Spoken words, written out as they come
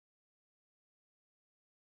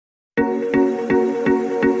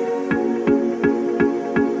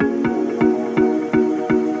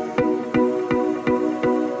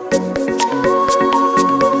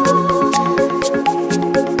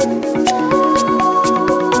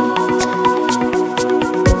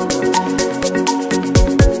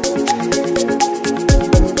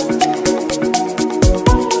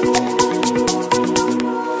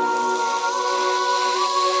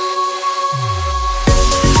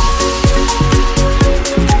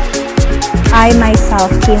I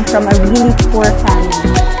myself came from a really poor family,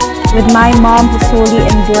 with my mom who solely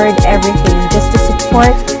endured everything just to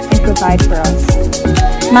support and provide for us.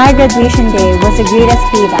 My graduation day was the greatest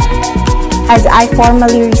payback, as I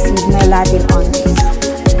formally received my Latin honors.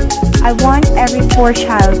 I want every poor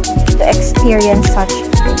child to experience such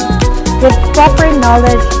thing, with proper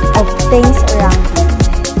knowledge of things around you,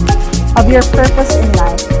 of your purpose in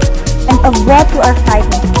life, and of what you are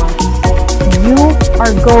fighting for. You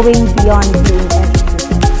are going beyond being educated.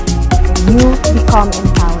 You become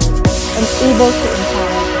empowered and able to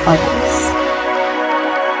empower others.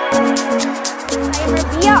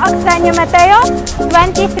 I'm Rabiya Mateo,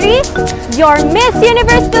 23, your Miss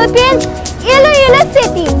Universe Philippines, Iloilo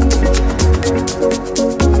City.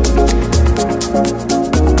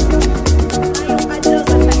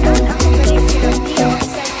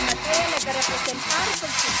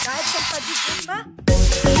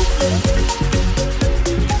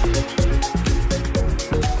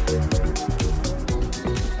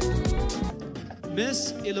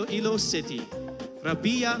 Miss Iloilo City,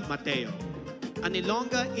 Rabiya Mateo. An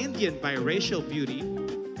Ilongga Indian biracial beauty,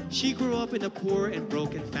 she grew up in a poor and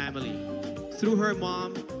broken family. Through her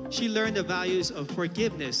mom, she learned the values of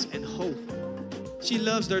forgiveness and hope. She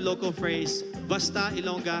loves their local phrase, Basta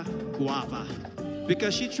Ilongga Guapa,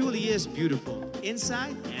 because she truly is beautiful,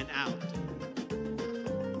 inside and out.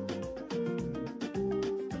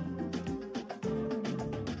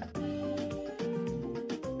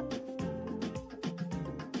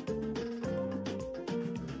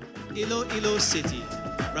 Iloilo City,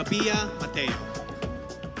 Rabiya Mateo.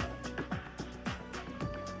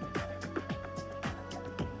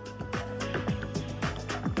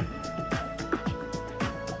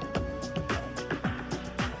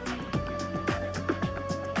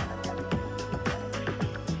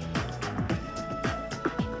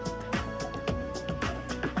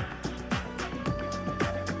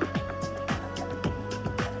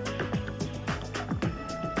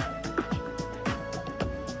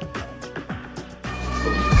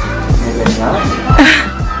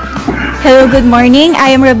 Hello, good morning. I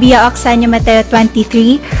am Rabiya Mateo,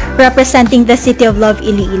 23, representing the City of Love,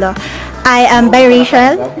 Iloilo. I am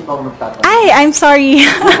biracial. I'm sorry.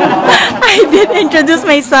 I did introduce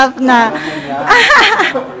myself na.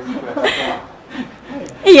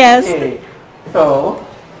 Yes. Okay. So,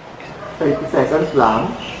 30 seconds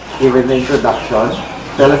lang, given the introduction.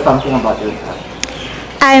 Tell us something about yourself.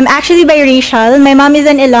 I'm actually biracial. My mom is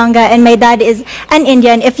an Ilongga and my dad is an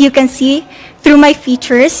Indian, if you can see through my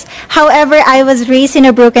features. However, I was raised in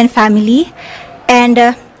a broken family and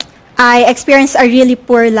I experienced a really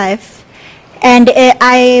poor life. And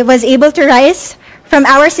I was able to rise from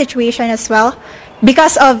our situation as well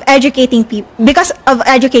because of educating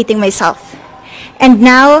myself. And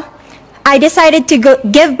now I decided to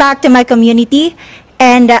give back to my community,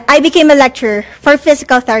 and I became a lecturer for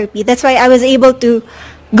physical therapy. That's why I was able to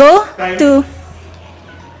go to...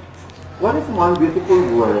 What is one beautiful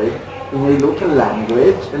word in your local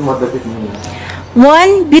language, and what does it mean?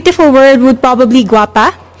 One beautiful word would probably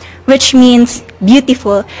guapa, which means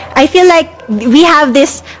beautiful. I feel like we have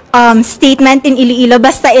this statement in Iloilo,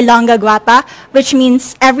 Basta Ilongga Guapa, which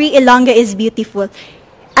means every Ilongga is beautiful.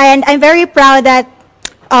 And I'm very proud that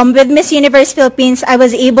with Miss Universe Philippines, I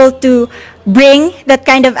was able to bring that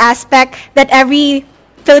kind of aspect that every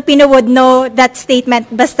Filipino would know that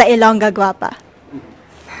statement, Basta Ilongga Guapa.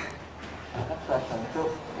 So,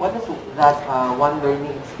 what is that one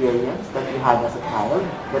learning experience that you had as a child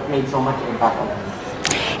that made so much impact on you?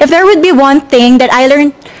 If there would be one thing that I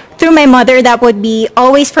learned through my mother, that would be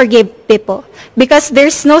always forgive people, because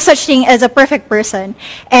there's no such thing as a perfect person.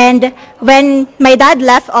 And when my dad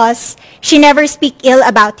left us, she never speak ill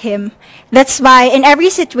about him. That's why in every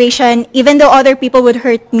situation, even though other people would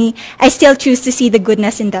hurt me, I still choose to see the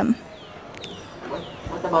goodness in them.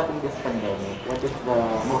 What about in this pandemic? What is the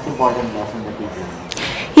most important lesson that you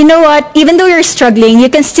learned? You know what? Even though you're struggling, you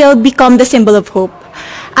can still become the symbol of hope.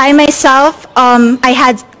 I myself, I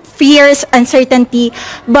had fears, uncertainty,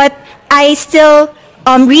 but I still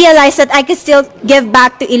realized that I could still give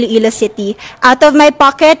back to Iloilo City. Out of my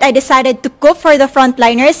pocket, I decided to cook for the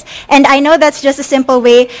frontliners, and I know that's just a simple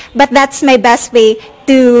way, but that's my best way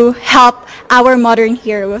to help our modern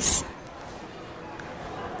heroes.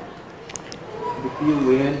 If you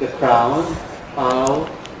win the crown, how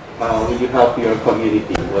will you help your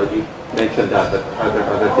community? Well, you mentioned that, but are there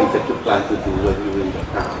other things that you plan to do when you win the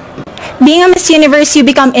crown? Being a Miss Universe, you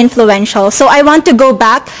become influential. So I want to go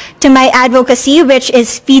back to my advocacy, which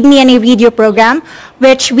is Feed Me and I Read You program,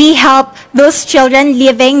 which we help those children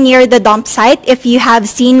living near the dump site. If you have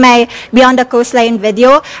seen my Beyond the Coastline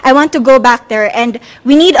video, I want to go back there. And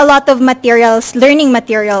we need a lot of materials, learning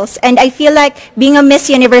materials. And I feel like being a Miss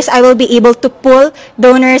Universe, I will be able to pull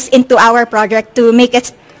donors into our project to make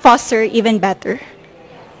it foster even better.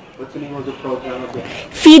 What's the name of the program again?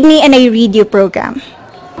 Feed Me and I Read You program.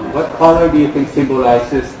 What color do you think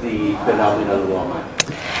symbolizes the phenomenal woman?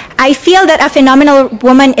 I feel that a phenomenal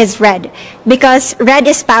woman is red because red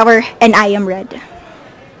is power and I am red.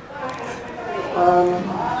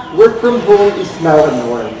 Work from home is now a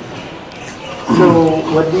norm. So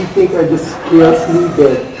what do you think are the skills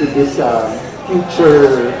needed to this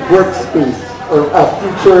future workspace or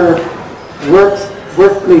future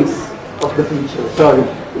workplace of the future? Sorry.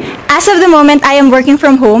 As of the moment, I am working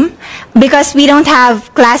from home because we don't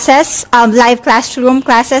have classes, live classroom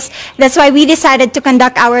classes. That's why we decided to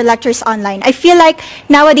conduct our lectures online. I feel like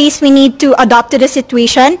nowadays we need to adapt to the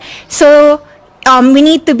situation. So we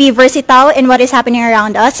need to be versatile in what is happening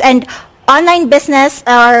around us. And online business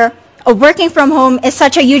or working from home is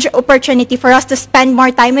such a huge opportunity for us to spend more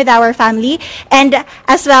time with our family and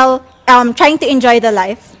as well trying to enjoy the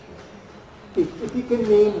life. If you can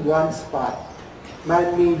name one spot,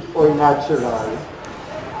 man-made or natural,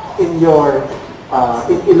 in your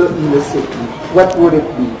in Iloilo City, what would it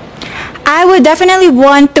be? I would definitely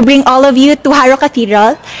want to bring all of you to Haro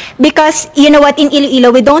Cathedral because you know what, in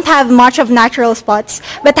Iloilo we don't have much of natural spots,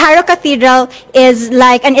 but Haro Cathedral is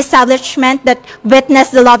like an establishment that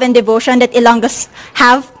witnessed the love and devotion that Ilonggos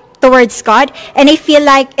have towards God, and I feel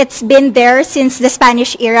like it's been there since the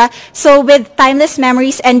Spanish era. So with timeless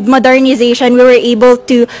memories and modernization, we were able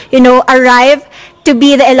to, arrive to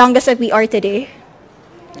be the Ilonggos that we are today.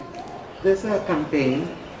 There's a campaign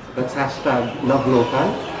that's hashtag Love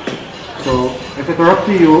Local. So if it were up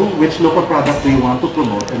to you, which local product do you want to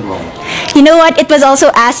promote and why? You know what? It was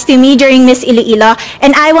also asked to me during Miss Iloilo,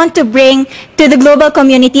 and I want to bring to the global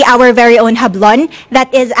community our very own hablon.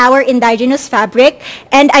 That is our indigenous fabric,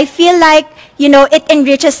 and I feel like it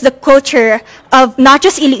enriches the culture of not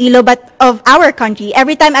just Iloilo but of our country.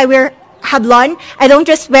 Every time I wear hablon, I don't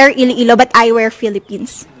just wear Iloilo but I wear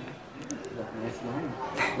Philippines. Nice line.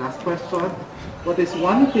 Last question. What is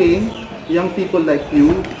one thing young people like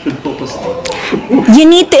you should focus on? You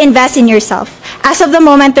need to invest in yourself. As of the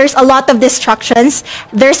moment, there's a lot of distractions.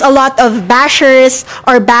 There's a lot of bashers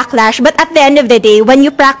or backlash. But at the end of the day, when you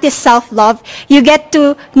practice self-love, you get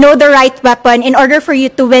to know the right weapon in order for you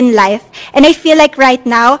to win life. And I feel like right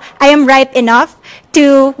now, I am ripe enough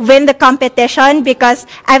to win the competition because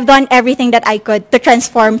I've done everything that I could to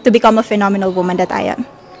transform to become a phenomenal woman that I am.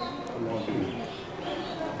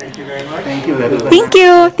 Thank you very much. Thank you, everybody. Thank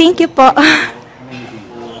you. Thank you po.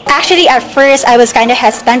 Actually, at first, I was kind of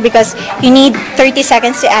hesitant because you need 30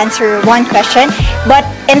 seconds to answer one question. But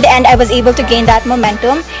in the end, I was able to gain that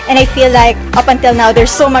momentum. And I feel like up until now,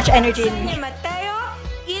 there's so much energy in me. Mateo,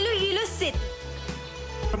 Iloilo City.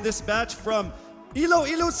 From this batch from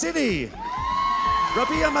Iloilo City,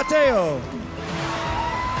 Rabiya Mateo.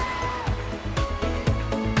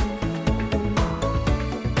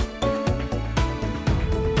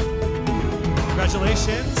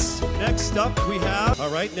 Congratulations. Next up we have,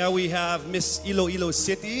 now we have Miss Iloilo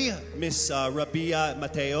City, Miss Rabiya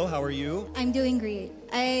Mateo. How are you? I'm doing great.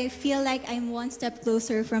 I feel like I'm one step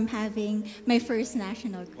closer from having my first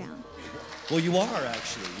national crown. Well, you are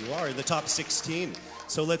actually. You are in the top 16.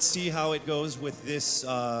 So let's see how it goes with this,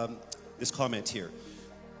 this comment here.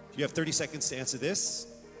 You have 30 seconds to answer this.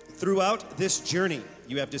 Throughout this journey,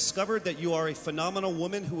 you have discovered that you are a phenomenal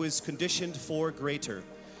woman who is conditioned for greater.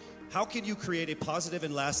 How can you create a positive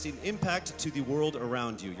and lasting impact to the world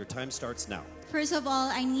around you? Your time starts now. First of all,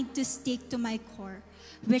 I need to stick to my core,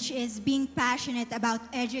 which is being passionate about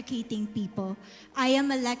educating people. I am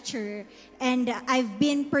a lecturer, and I've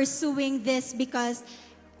been pursuing this because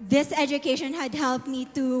this education had helped me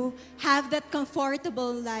to have that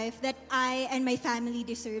comfortable life that I and my family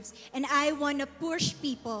deserves. And I want to push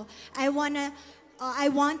people. I want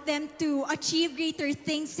them to achieve greater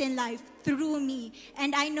things in life through me.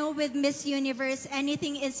 And I know with Miss Universe,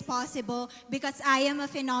 anything is possible because I am a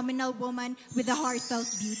phenomenal woman with a heartfelt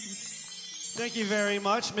beauty. Thank you very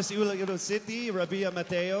much, Miss Iloilo City, Rabiya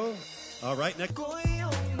Mateo. All right,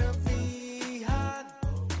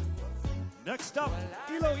 next up,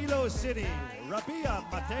 Iloilo City, Rabiya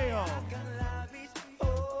Mateo.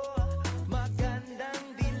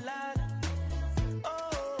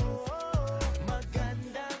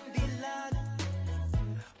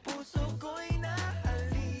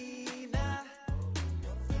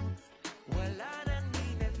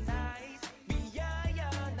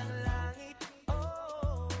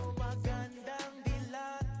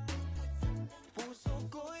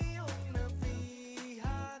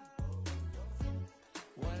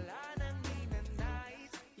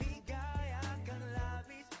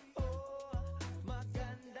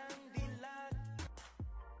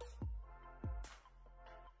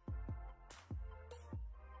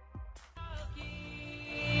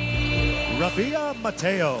 Rabiya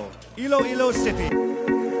Mateo, Iloilo City.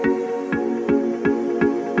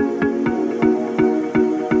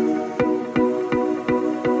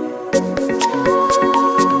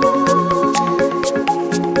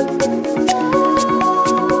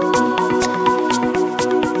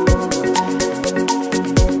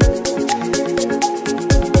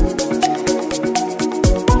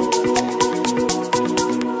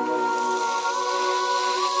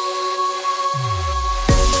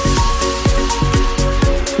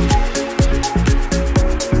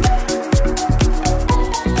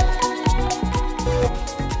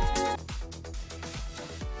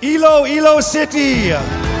 Iloilo City,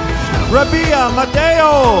 Rabiya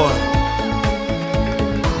Mateo.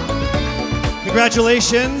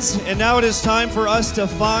 Congratulations, and now it is time for us to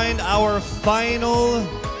find our final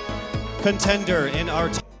contender in our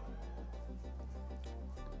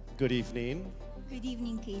Good evening. Good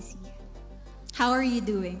evening, Casey. How are you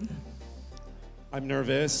doing? I'm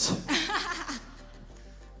nervous.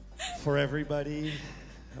 For everybody.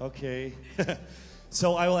 Okay.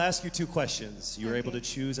 So I will ask you two questions. You're able to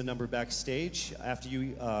choose a number backstage. After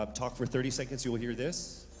you talk for 30 seconds, you will hear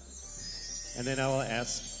this. And then I will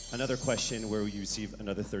ask another question where you receive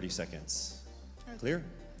another 30 seconds. Okay. Clear?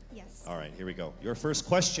 Yes. All right, here we go. Your first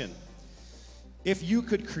question. If you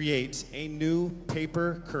could create a new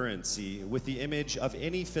paper currency with the image of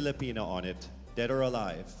any Filipina on it, dead or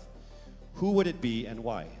alive, who would it be and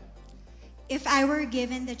why? If I were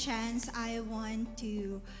given the chance, I want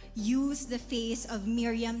to use the face of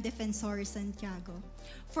Miriam Defensor Santiago.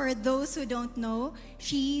 For those who don't know,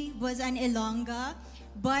 she was an Ilongga,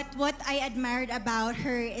 but what I admired about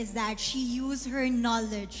her is that she used her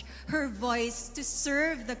knowledge, her voice to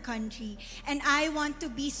serve the country. And I want to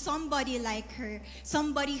be somebody like her,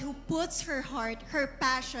 somebody who puts her heart, her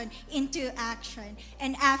passion into action.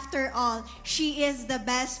 And after all, she is the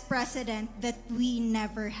best president that we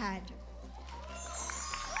never had.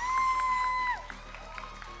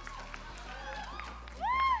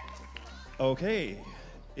 Okay,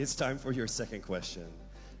 it's time for your second question.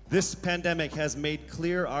 This pandemic has made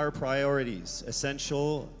clear our priorities,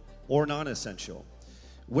 essential or non-essential.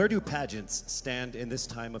 Where do pageants stand in this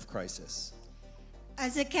time of crisis?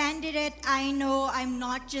 As a candidate, I know I'm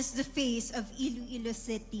not just the face of Iloilo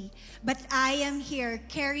City, but I am here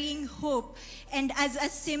carrying hope and as a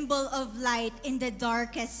symbol of light in the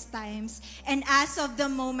darkest times. And as of the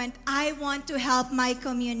moment, I want to help my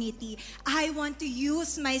community. I want to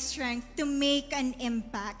use my strength to make an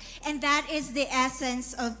impact. And that is the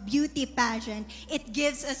essence of beauty pageant. It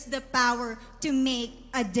gives us the power to make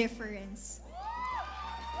a difference.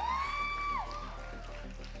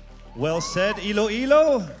 Well said,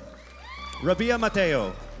 Iloilo. Rabiya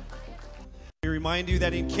Mateo. We remind you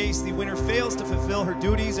that in case the winner fails to fulfill her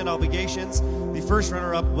duties and obligations, the first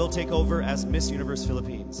runner-up will take over as Miss Universe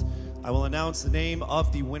Philippines. I will announce the name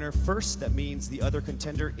of the winner first. That means the other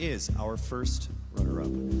contender is our first runner-up.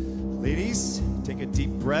 Ladies, take a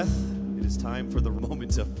deep breath. It is time for the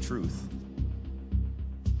moment of truth.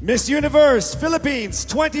 Miss Universe Philippines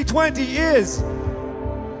 2020 is...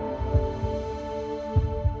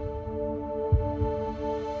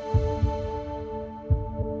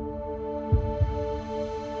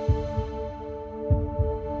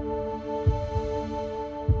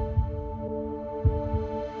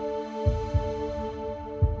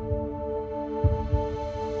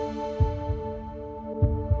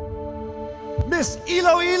 Miss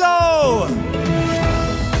Iloilo!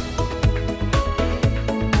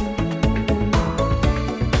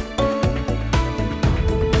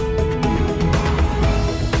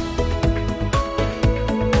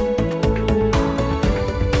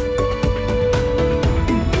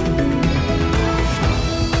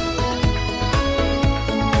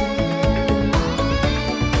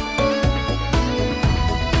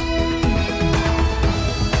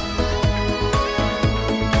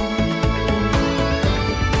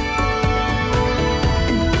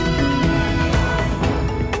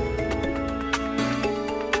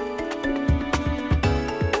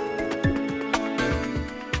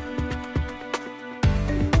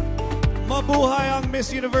 Mabuhay ang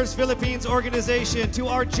Miss Universe Philippines organization. To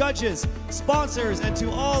our judges, sponsors, and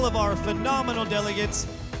to all of our phenomenal delegates,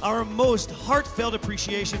 our most heartfelt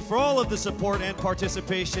appreciation for all of the support and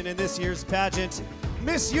participation in this year's pageant,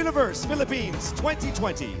 Miss Universe Philippines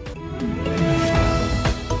 2020.